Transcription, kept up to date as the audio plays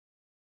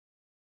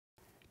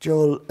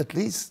Joel, at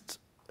least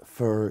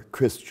for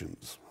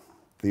Christians,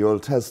 the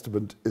Old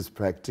Testament is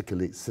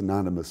practically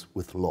synonymous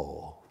with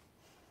law.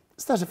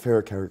 Is that a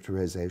fair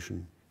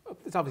characterization?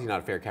 It's obviously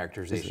not a fair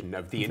characterization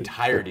of the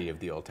entirety of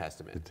the Old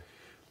Testament.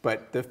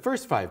 But the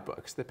first 5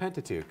 books, the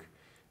Pentateuch,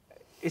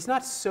 is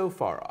not so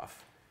far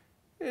off.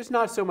 There's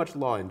not so much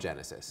law in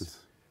Genesis.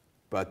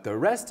 But the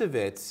rest of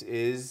it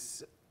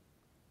is,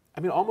 I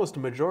mean, almost a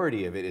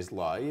majority of it is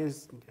law.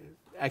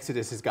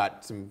 Exodus has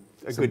got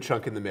a good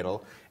chunk in the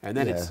middle, and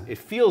then it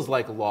feels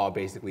like law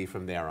basically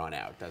from there on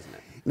out, doesn't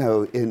it?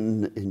 Now,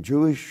 in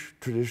Jewish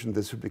tradition,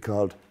 this would be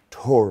called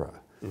Torah.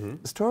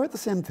 Is Torah the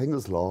same thing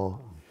as law?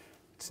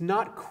 It's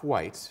not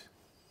quite,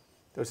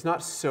 though it's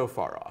not so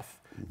far off.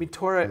 I mean,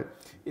 Torah,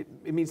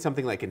 it means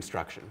something like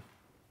instruction.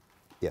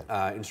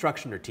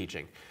 Instruction or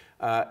teaching.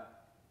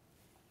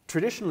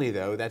 Traditionally,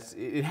 though,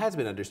 it has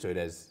been understood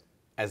as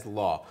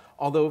law.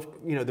 Although,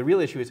 the real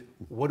issue is,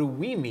 what do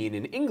we mean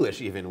in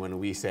English even when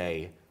we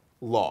say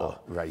law?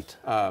 Oh, right.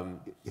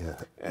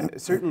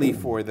 Certainly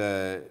for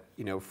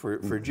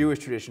for Jewish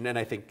tradition, and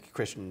I think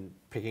Christian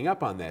picking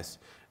up on this,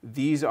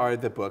 these are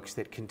the books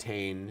that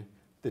contain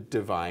the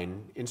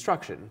divine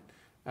instruction.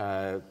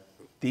 They're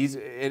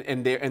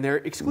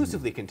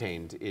exclusively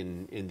contained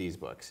in these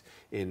books,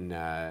 in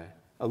a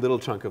little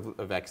chunk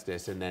of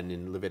Exodus, and then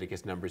in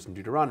Leviticus, Numbers, and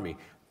Deuteronomy.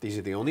 These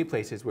are the only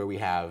places where we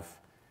have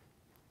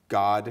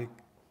God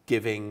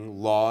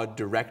giving law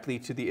directly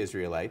to the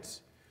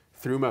Israelites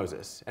through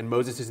Moses. And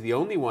Moses is the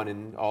only one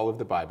in all of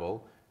the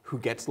Bible who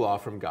gets law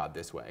from God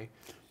this way.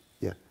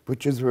 Yeah,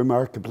 which is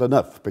remarkable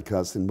enough,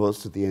 because in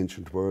most of the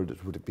ancient world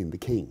it would have been the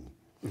king.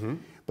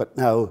 But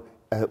now,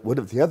 one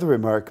of the other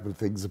remarkable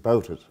things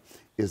about it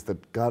is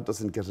that God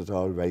doesn't get it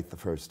all right the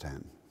first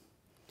time.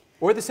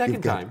 Or the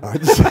second time. Or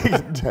the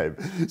second time.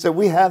 So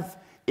we have,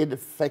 in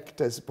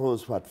effect, I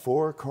suppose,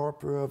 4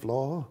 corpora of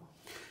law?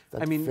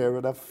 That's fair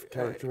enough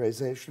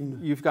characterization?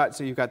 You've got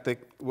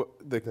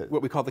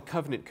what we call the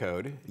covenant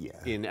code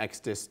in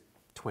Exodus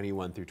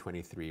 21 through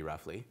 23,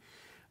 roughly.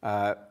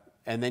 And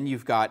then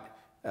you've got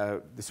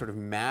the sort of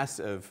mass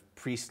of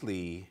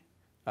priestly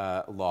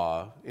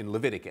law in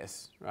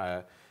Leviticus,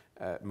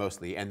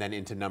 mostly, and then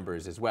into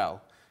Numbers as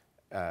well,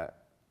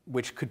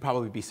 which could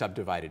probably be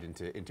subdivided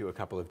into a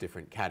couple of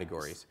different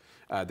categories.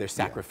 There's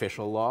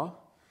sacrificial law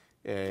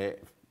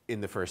in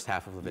the first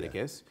half of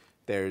Leviticus.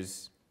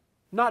 There's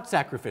not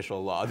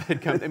sacrificial law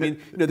that comes. I mean,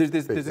 there's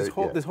this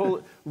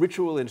whole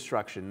ritual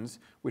instructions,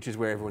 which is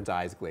where everyone's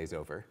eyes glaze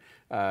over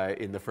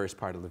in the first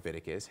part of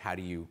Leviticus. How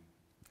do you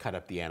cut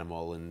up the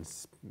animal and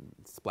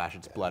splash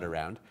its blood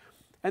around?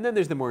 And then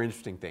there's the more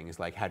interesting things,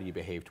 like how do you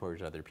behave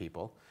towards other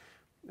people?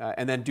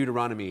 And then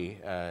Deuteronomy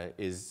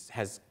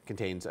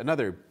contains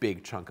another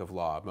big chunk of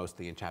law,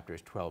 mostly in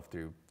chapters 12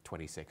 through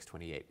 26,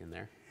 28 in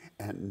there.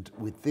 And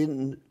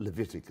within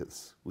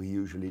Leviticus, we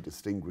usually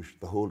distinguish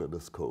the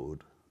Holiness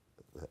Code,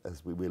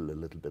 as we will a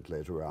little bit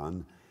later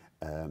on,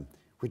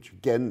 which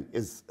again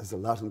has a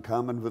lot in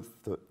common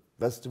with the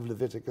rest of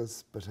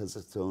Leviticus, but has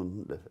its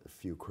own, a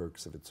few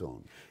quirks of its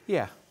own.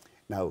 Yeah.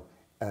 Now,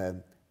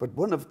 but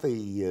one of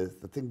the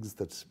things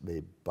that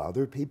may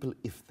bother people,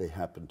 if they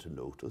happen to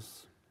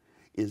notice,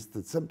 is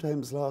that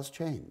sometimes laws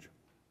change.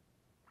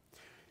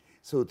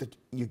 So that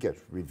you get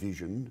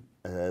revision.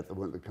 The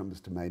one that comes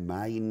to my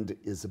mind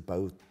is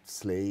about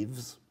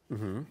slaves.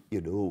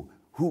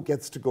 Who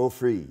gets to go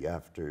free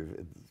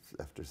after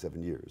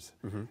 7 years?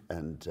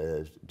 And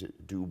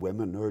do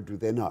women or do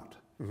they not?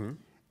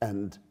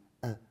 And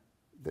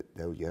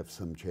now you have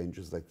some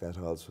changes like that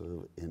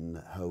also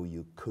in how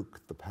you cook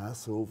the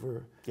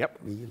Passover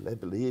meal, I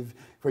believe,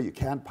 where you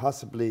can't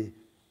possibly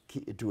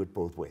do it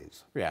both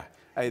ways. Yeah,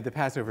 the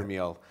Passover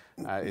meal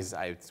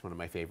it's one of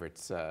my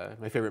favorites,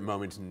 my favorite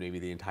moment in maybe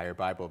the entire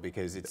Bible,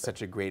 because it's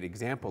such a great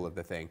example of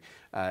the thing.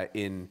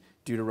 In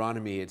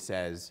Deuteronomy, it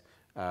says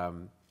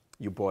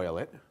you boil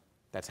it.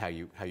 That's how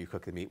you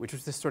cook the meat, which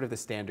was sort of the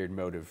standard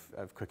mode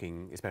of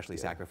cooking, especially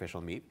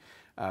sacrificial meat.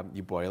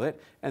 You boil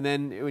it, and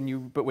then when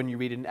you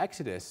read it in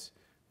Exodus,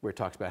 where it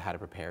talks about how to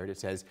prepare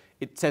it,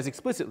 it says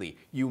explicitly,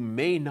 you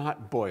may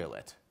not boil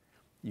it.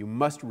 You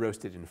must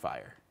roast it in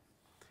fire.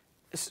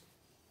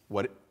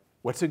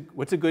 What's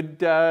a good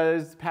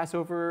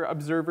Passover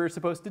observer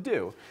supposed to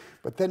do?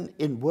 But then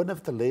in one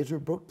of the later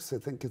books, I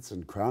think it's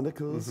in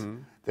Chronicles,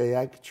 they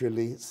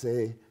actually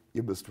say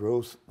you must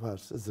roast, what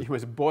is it? You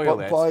must boil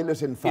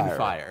it in fire. In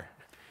fire.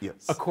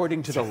 Yes.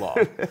 According to the law,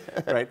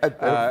 right? And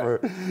therefore,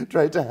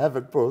 try to have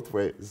it both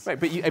ways. Right,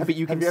 but you can.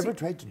 Have you ever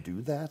tried to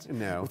do that?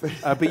 No,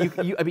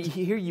 but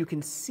here you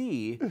can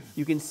see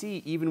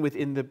even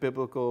within the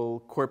biblical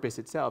corpus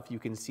itself, you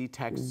can see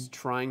texts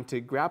trying to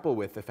grapple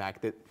with the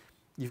fact that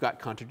you've got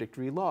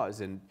contradictory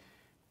laws, and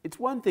it's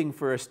one thing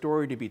for a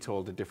story to be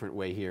told a different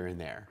way here and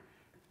there.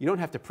 You don't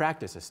have to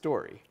practice a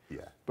story.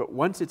 But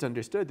once it's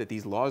understood that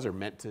these laws are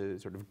meant to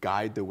sort of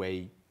guide the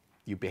way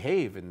you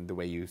behave and the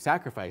way you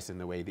sacrifice and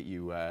the way that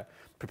you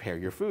prepare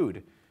your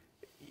food,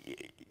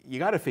 you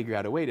got to figure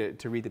out a way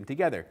to read them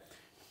together.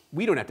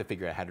 We don't have to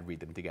figure out how to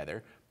read them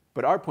together,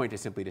 but our point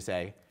is simply to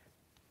say,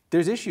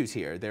 there's issues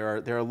here.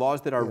 There are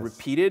laws that are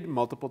repeated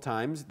multiple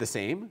times, the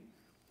same,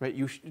 right?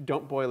 You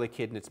don't boil a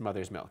kid in its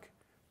mother's milk.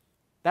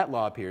 That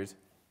law appears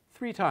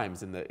 3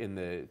 times in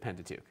the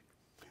Pentateuch.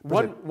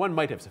 One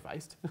might have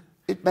sufficed.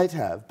 It might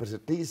have, but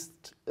at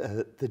least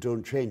they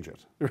don't change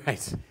it.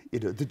 Right. You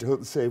know, they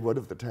don't say one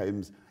of the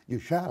times, you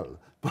shall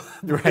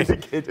boil a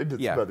kid in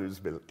its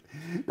mother's milk.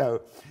 Now,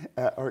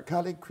 our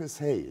colleague Chris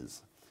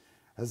Hayes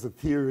has a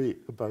theory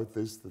about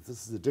this, that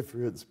this is a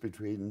difference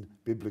between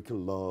biblical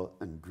law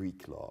and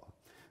Greek law.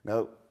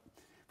 Now,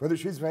 whether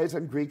she's right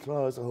on Greek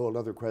law is a whole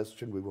other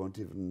question. We won't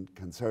even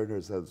concern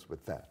ourselves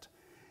with that.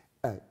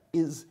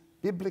 Is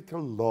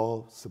biblical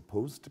law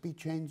supposed to be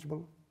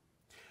changeable?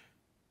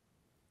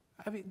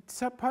 I mean,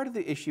 so part of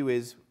the issue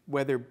is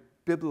whether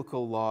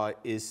biblical law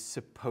is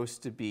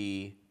supposed to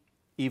be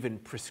even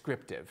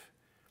prescriptive,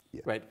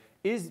 right?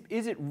 Is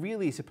it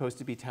really supposed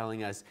to be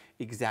telling us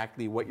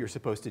exactly what you're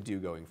supposed to do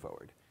going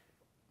forward?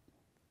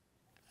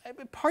 I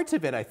mean, parts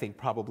of it, I think,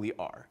 probably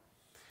are.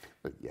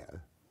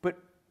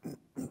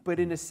 But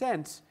in a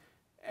sense,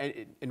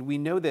 and we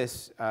know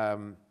this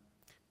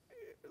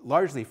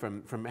largely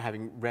from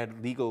having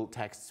read legal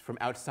texts from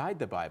outside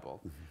the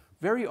Bible,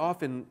 very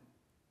often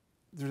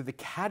the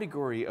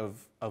category of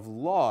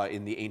law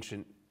in the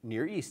ancient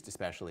Near East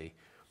especially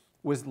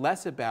was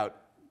less about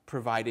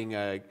providing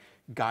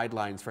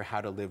guidelines for how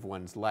to live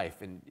one's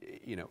life, and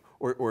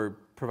or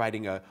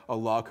providing a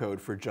law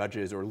code for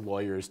judges or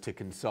lawyers to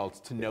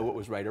consult to know what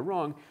was right or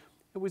wrong.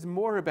 It was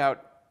more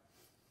about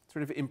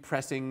sort of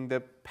impressing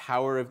the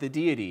power of the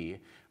deity,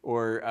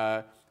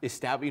 or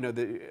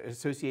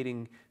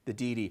associating the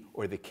deity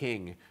or the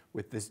king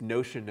with this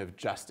notion of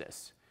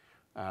justice.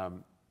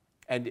 And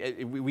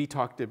we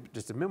talked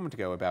just a moment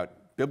ago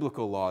about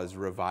biblical laws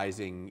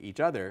revising each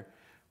other,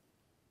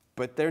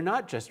 but they're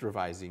not just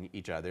revising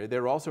each other.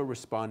 They're also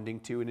responding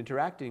to and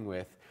interacting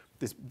with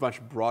this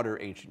much broader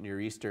ancient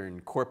Near Eastern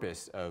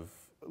corpus of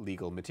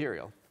legal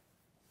material.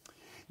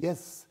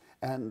 Yes,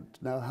 and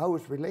now how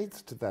it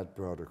relates to that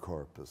broader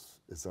corpus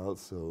is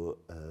also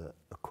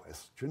a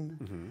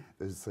question.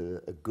 There's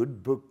a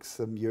good book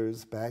some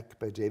years back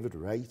by David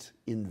Wright,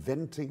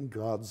 Inventing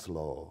God's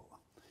Law,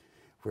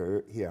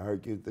 where he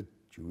argued that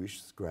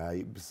Jewish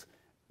scribes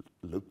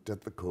looked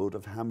at the Code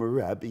of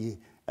Hammurabi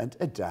and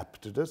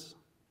adapted it.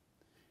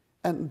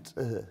 And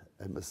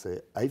I must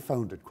say, I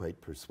found it quite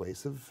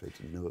persuasive. I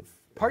didn't know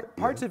if...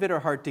 Parts of it are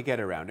hard to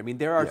get around. I mean,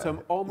 there are some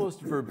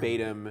almost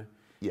verbatim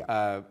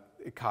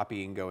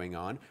copying going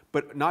on,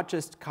 but not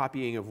just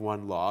copying of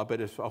one law, but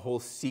a whole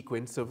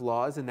sequence of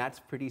laws, and that's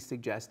pretty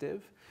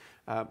suggestive.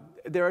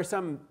 There are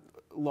some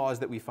laws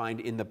that we find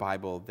in the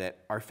Bible that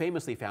are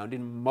famously found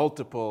in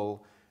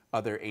multiple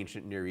other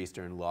ancient Near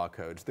Eastern law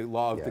codes. The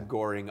law of the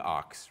goring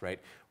ox, right?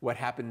 What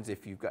happens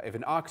if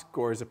an ox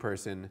gores a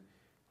person?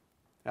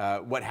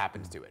 What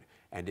happens to it?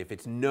 And if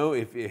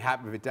it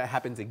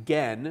happens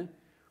again,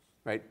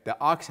 right? The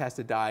ox has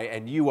to die,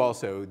 and you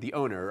also, the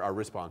owner, are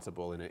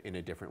responsible in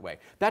a different way.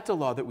 That's a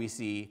law that we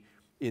see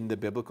in the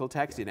biblical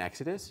text in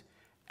Exodus,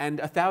 and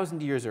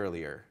 1,000 years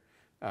earlier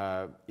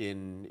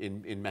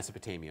in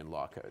Mesopotamian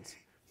law codes.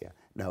 Yeah.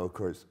 Now, of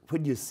course,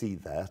 when you see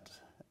that,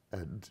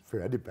 and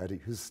for anybody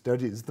who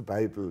studies the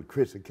Bible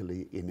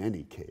critically in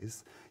any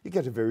case, you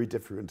get a very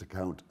different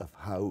account of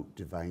how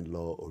divine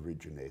law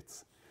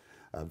originates.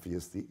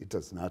 Obviously, it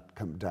does not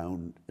come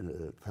down in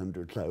a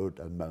thundercloud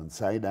on Mount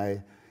Sinai.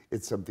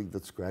 It's something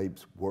that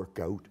scribes work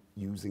out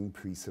using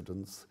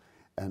precedents.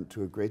 And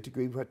to a great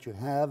degree, what you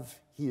have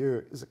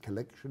here is a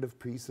collection of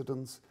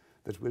precedents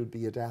that will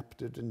be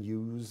adapted and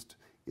used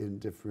in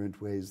different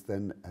ways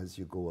then as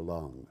you go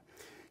along.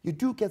 You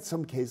do get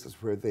some cases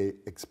where they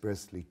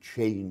expressly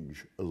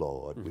change a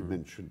law, and we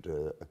mentioned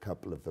a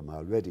couple of them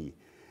already.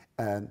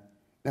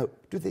 Now,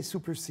 do they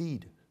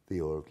supersede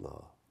the old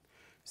law?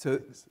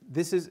 So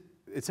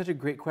it's such a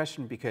great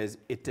question, because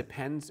it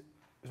depends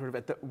sort of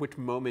at which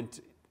moment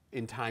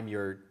in time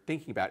you're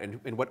thinking about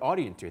and what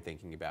audience you're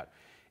thinking about.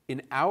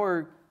 In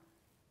our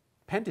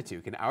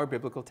Pentateuch, in our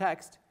biblical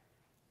text,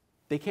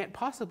 they can't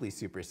possibly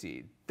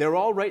supersede. They're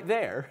all right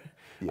there.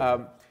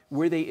 Yeah.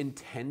 Were they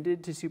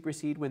intended to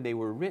supersede when they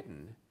were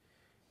written?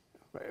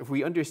 If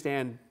we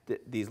understand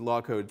that these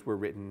law codes were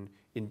written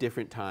in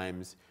different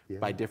times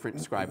by different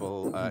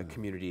scribal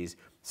communities,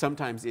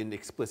 sometimes in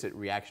explicit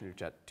reaction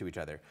to each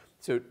other.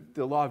 So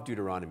the law of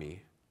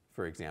Deuteronomy,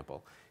 for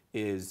example,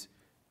 is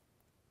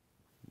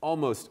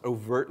almost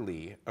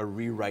overtly a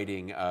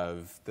rewriting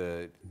of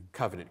the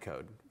covenant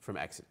code from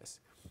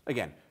Exodus.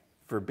 Again,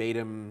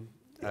 verbatim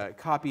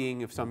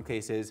copying of some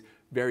cases,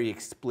 very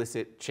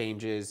explicit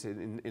changes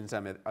in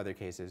some other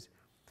cases.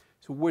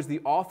 So was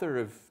the author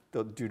of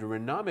the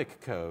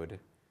Deuteronomic code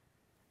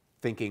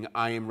thinking,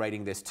 I am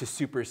writing this to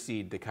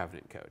supersede the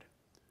covenant code?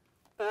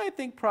 I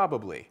think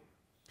probably.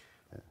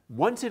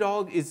 Once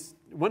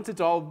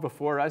it's all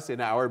before us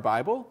in our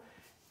Bible,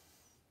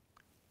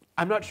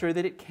 I'm not sure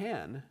that it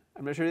can.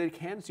 I'm not sure that it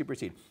can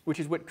supersede, which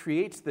is what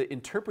creates the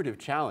interpretive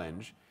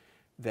challenge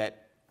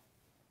that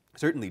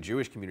certainly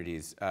Jewish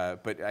communities,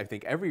 but I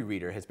think every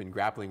reader has been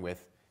grappling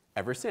with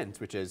ever since,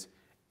 which is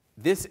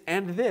this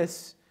and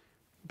this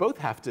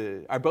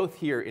are both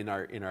here in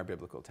our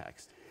biblical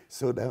text.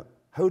 So now,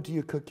 how do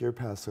you cook your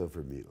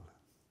Passover meal?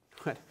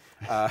 What?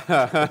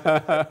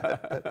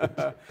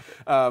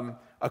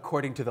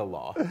 According to the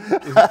law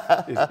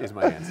is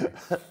my answer.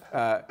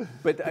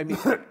 But I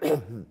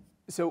mean,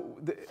 so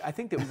I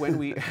think that when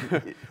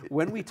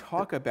we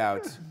talk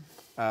about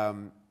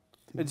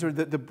sort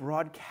of the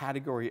broad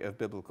category of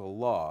biblical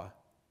law,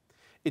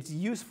 it's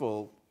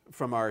useful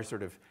from our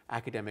sort of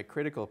academic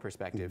critical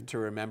perspective to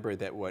remember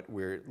that what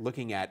we're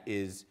looking at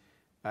is,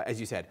 as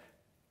you said,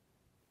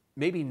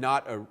 maybe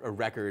not a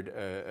record,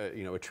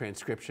 a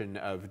transcription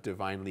of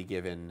divinely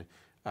given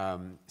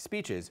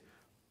speeches,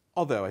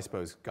 although I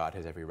suppose God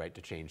has every right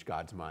to change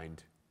God's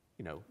mind,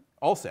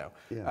 also.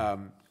 Yeah.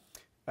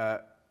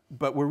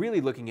 But we're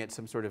really looking at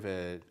some sort of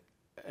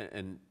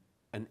an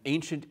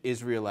ancient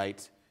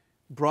Israelite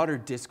broader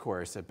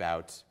discourse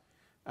about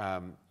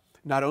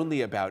not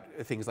only about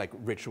things like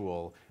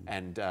ritual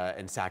and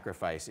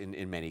sacrifice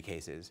in many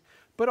cases,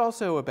 but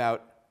also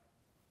about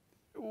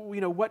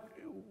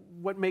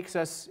what makes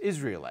us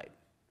Israelite.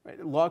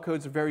 Right? Law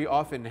codes very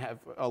often have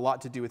a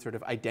lot to do with sort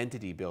of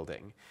identity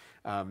building.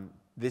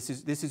 This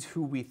is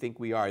who we think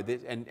we are,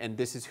 and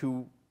this is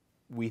who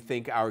we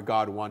think our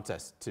God wants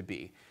us to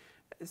be.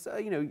 So,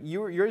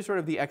 you're sort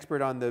of the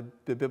expert on the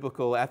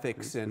biblical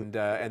ethics and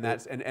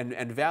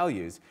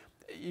values.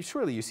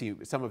 Surely you see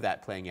some of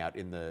that playing out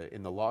in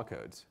the law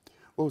codes.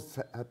 Oh,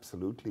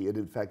 absolutely. And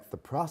in fact, the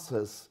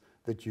process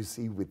that you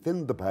see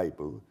within the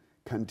Bible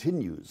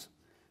continues.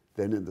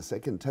 Then in the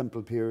Second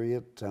Temple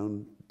period,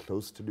 down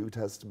close to New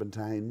Testament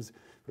times,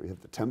 where you have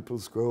the Temple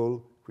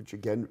Scroll, which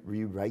again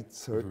rewrites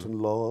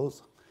certain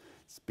laws.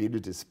 It's been a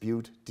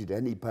dispute. Did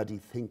anybody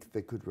think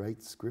they could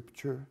write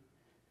scripture?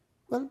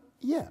 Well,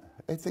 yeah,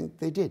 I think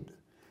they did.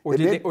 Or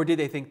did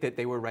they think that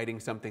they were writing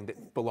something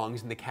that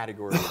belongs in the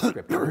category of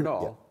scripture at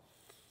all? Yeah.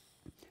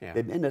 Yeah.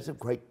 They may not have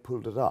quite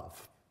pulled it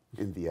off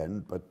in the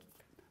end, but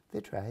they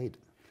tried.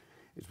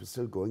 It was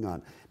still going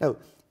on. Now,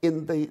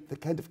 in the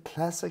kind of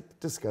classic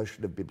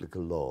discussion of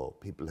biblical law,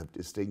 people have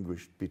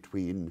distinguished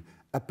between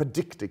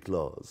apodictic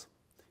laws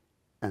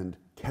and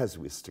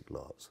casuistic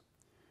laws.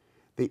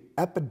 The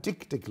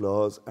apodictic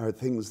laws are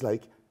things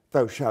like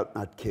thou shalt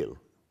not kill,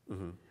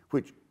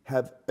 which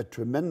have a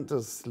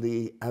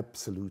tremendously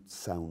absolute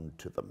sound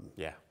to them.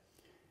 Yeah.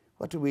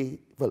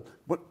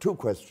 Two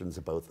questions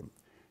about them.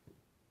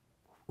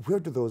 Where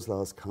do those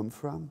laws come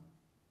from?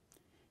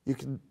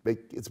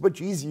 It's much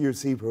easier to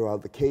see where all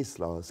the case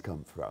laws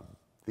come from.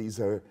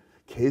 These are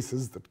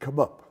cases that come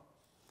up.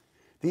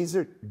 These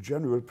are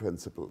general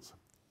principles.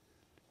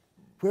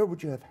 Where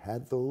would you have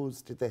had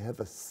those? Did they have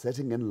a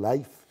setting in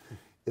life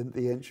in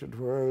the ancient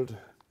world?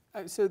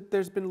 So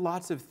there's been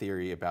lots of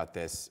theory about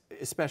this,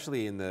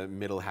 especially in the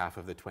middle half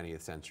of the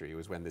 20th century,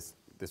 was when this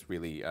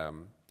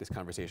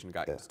conversation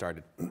got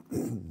started.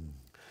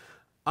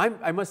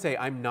 I must say,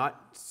 I'm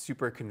not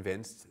super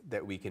convinced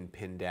that we can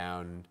pin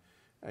down,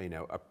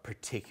 a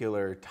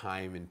particular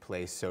time and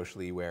place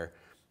socially where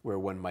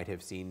one might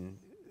have seen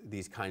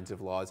these kinds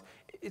of laws.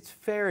 It's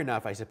fair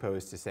enough, I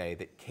suppose, to say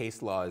that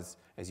case laws,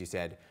 as you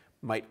said,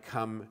 might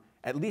come,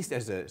 at least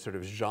as a sort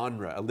of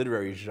genre, a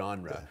literary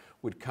genre,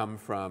 would come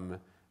from,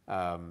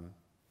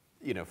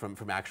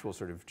 from actual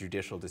sort of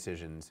judicial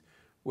decisions,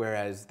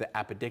 whereas the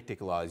apodictic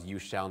laws, you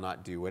shall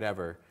not do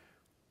whatever,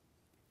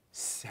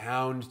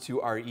 sound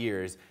to our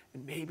ears,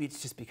 and maybe it's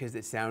just because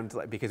it sounds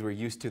like, because we're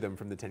used to them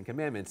from the Ten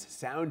Commandments,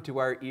 sound to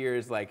our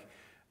ears like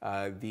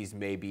these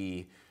may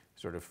be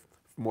sort of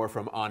more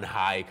from on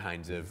high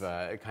kinds of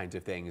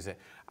things.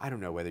 I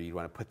don't know whether you'd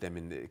want to put them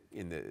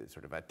in the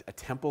sort of a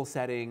temple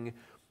setting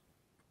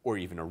or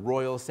even a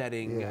royal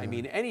setting. Yeah. I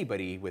mean,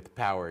 anybody with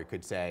power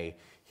could say,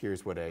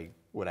 here's what I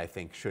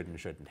think should and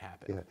shouldn't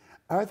happen. Yeah.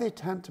 Are they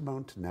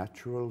tantamount to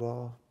natural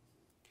law?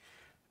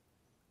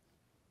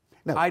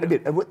 No, I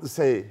wouldn't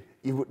say,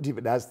 you wouldn't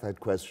even ask that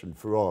question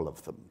for all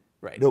of them.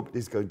 Right.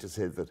 Nobody's going to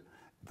say that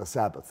the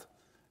Sabbath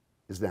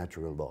is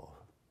natural law.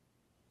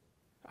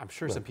 I'm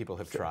sure some people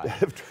have tried.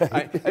 Have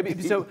tried.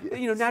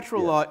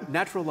 Natural law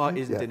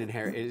isn't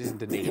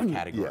isn't a native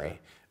category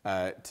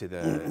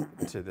to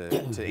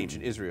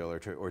ancient Israel or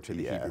to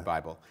the Hebrew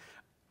Bible.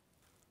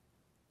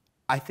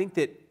 I think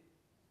there's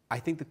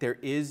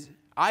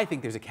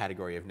a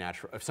category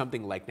of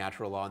something like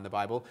natural law in the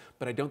Bible,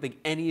 but I don't think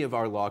any of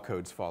our law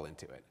codes fall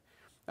into it.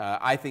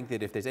 I think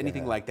that if there's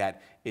anything like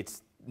that,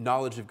 it's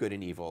knowledge of good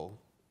and evil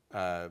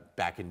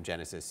back in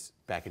Genesis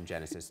 2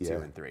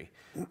 and 3.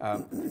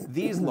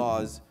 These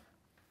laws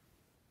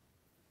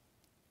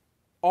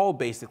all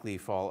basically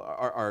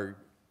are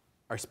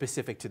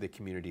specific to the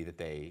community that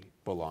they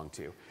belong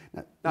to.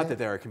 Not that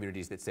there are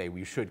communities that say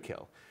we should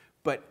kill,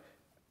 but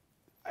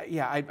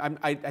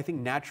I think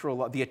natural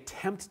law, the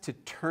attempt to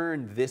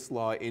turn this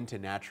law into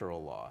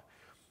natural law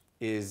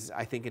is,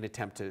 I think, an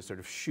attempt to sort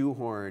of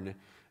shoehorn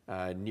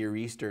Near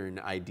Eastern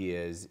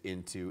ideas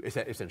into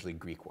essentially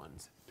Greek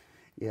ones.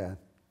 Yeah.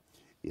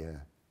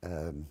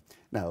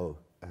 Now,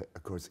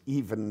 of course,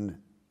 even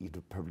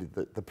probably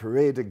the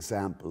parade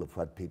example of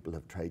what people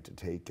have tried to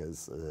take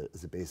as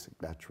a basic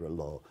natural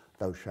law,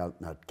 thou shalt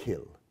not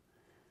kill.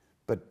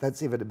 But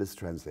that's even a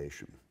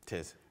mistranslation. It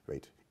is.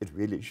 Right. It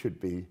really should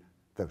be,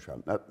 thou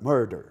shalt not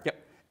murder. Yep.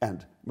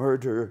 And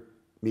murder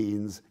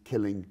means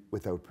killing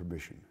without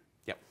permission.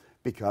 Yep.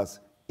 Because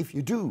if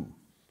you do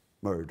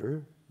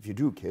murder, if you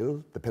do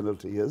kill, the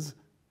penalty is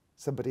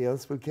somebody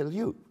else will kill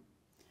you.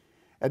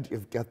 And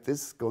you've got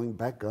this going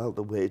back all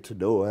the way to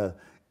Noah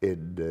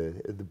in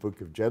the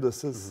book of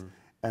Genesis.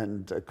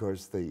 And of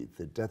course, the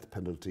death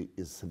penalty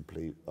is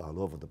simply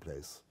all over the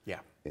place.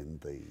 Yeah. In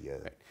the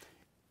right.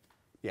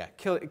 Yeah,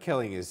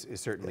 killing is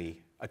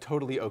certainly a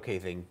totally okay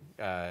thing,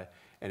 and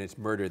it's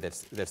murder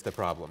that's the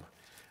problem.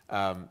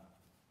 I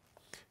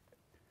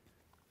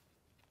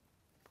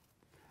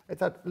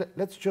thought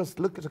let's just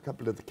look at a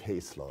couple of the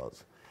case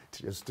laws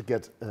just to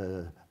get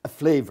a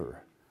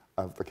flavor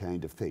of the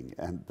kind of thing.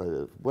 And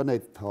the one I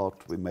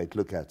thought we might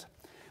look at,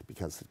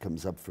 because it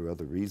comes up for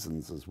other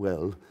reasons as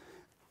well,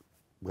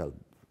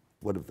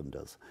 one of them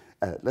does.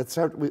 Let's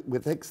start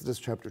with Exodus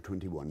chapter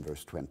 21,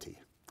 verse 20.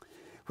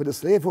 When a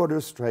slave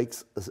owner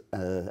strikes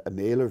a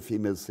male or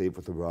female slave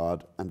with a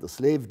rod, and the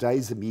slave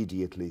dies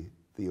immediately,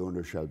 the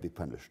owner shall be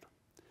punished.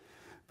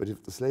 But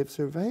if the slave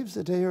survives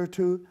a day or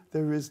two,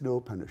 there is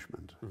no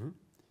punishment.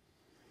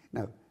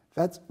 Now,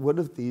 that's one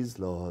of these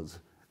laws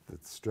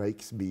that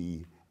strikes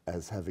me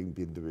as having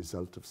been the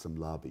result of some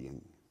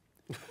lobbying.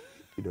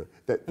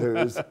 That there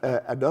is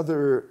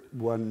another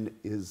one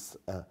is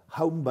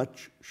how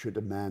much should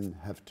a man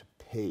have to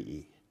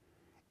pay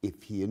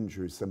if he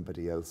injures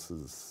somebody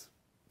else's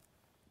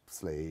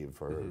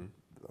slave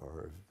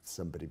or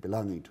somebody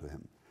belonging to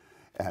him?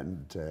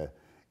 And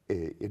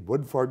in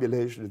one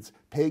formulation, it's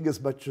paying as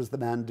much as the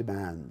man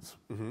demands,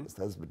 as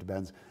the husband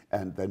demands,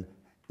 and then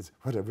it's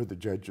whatever the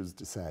judges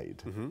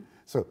decide.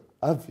 So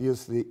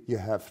obviously, you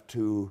have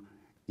to,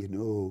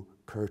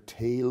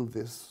 curtail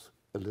this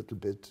a little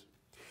bit.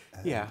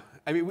 Yeah,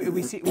 I mean,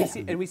 we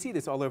see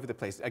this all over the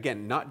place.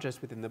 Again, not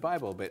just within the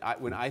Bible, but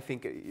when I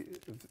think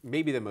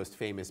maybe the most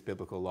famous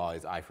biblical law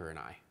is eye for an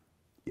eye.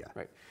 Yeah.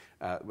 Right.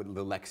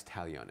 The lex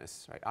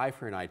talionis. Right. Eye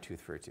for an eye, tooth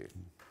for a tooth.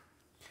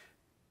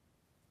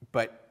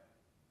 But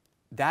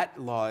that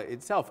law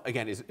itself,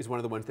 again, is one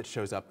of the ones that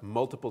shows up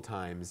multiple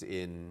times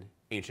in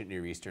ancient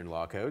Near Eastern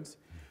law codes.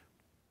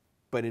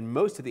 But in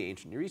most of the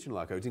ancient Near Eastern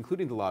law codes,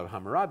 including the law of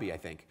Hammurabi, I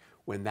think,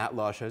 when that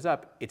law shows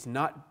up, it's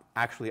not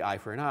actually eye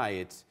for an eye.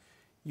 It's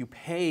you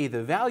pay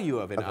the value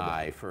of an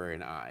eye for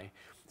an eye.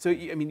 So,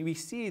 I mean, we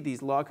see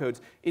these law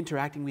codes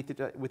interacting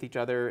with each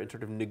other and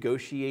sort of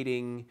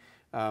negotiating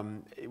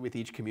with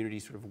each community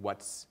sort of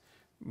what's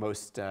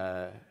most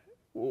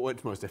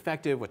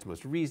effective, what's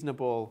most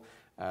reasonable,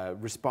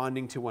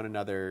 responding to one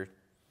another.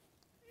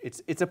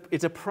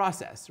 It's a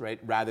process, right,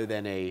 rather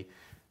than a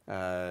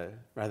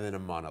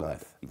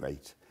monolith.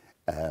 Right.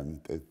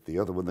 The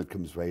other one that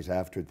comes right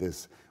after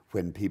this,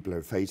 when people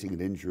are fighting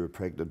and injure a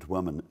pregnant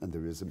woman and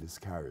there is a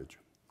miscarriage,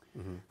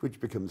 which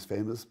becomes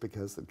famous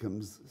because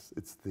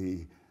it's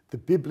the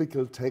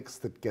biblical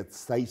text that gets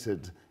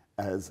cited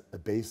as a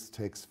base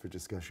text for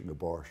discussing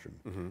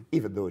abortion,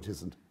 even though it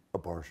isn't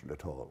abortion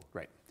at all.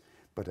 Right.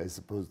 But I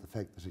suppose the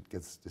fact that it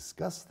gets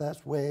discussed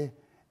that way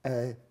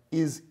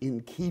is in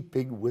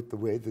keeping with the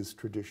way this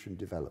tradition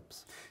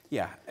develops.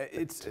 Yeah,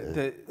 it's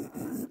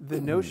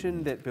the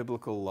notion that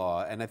biblical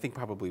law, and I think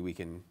probably we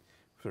can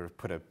sort of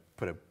put a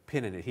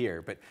pin in it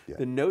here, but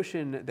the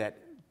notion that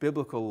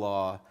biblical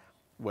law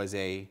was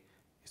a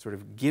sort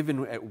of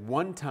given at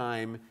one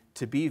time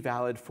to be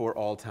valid for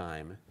all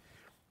time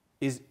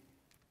is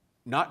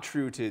not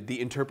true to the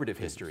interpretive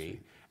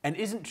history and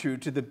isn't true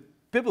to the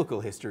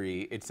biblical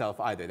history itself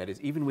either. That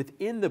is, even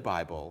within the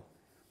Bible,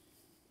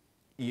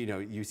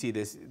 you see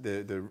this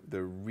the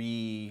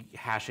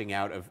rehashing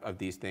out of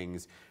these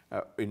things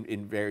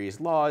in various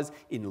laws,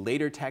 in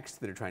later texts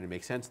that are trying to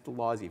make sense of the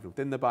laws, even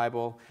within the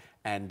Bible,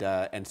 and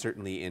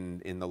certainly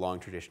in the long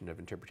tradition of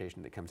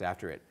interpretation that comes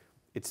after it.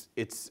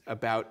 It's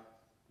about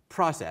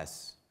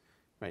process,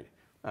 right,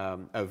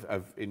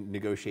 of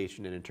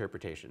negotiation and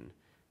interpretation,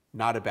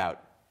 not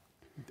about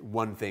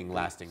one thing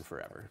lasting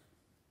forever.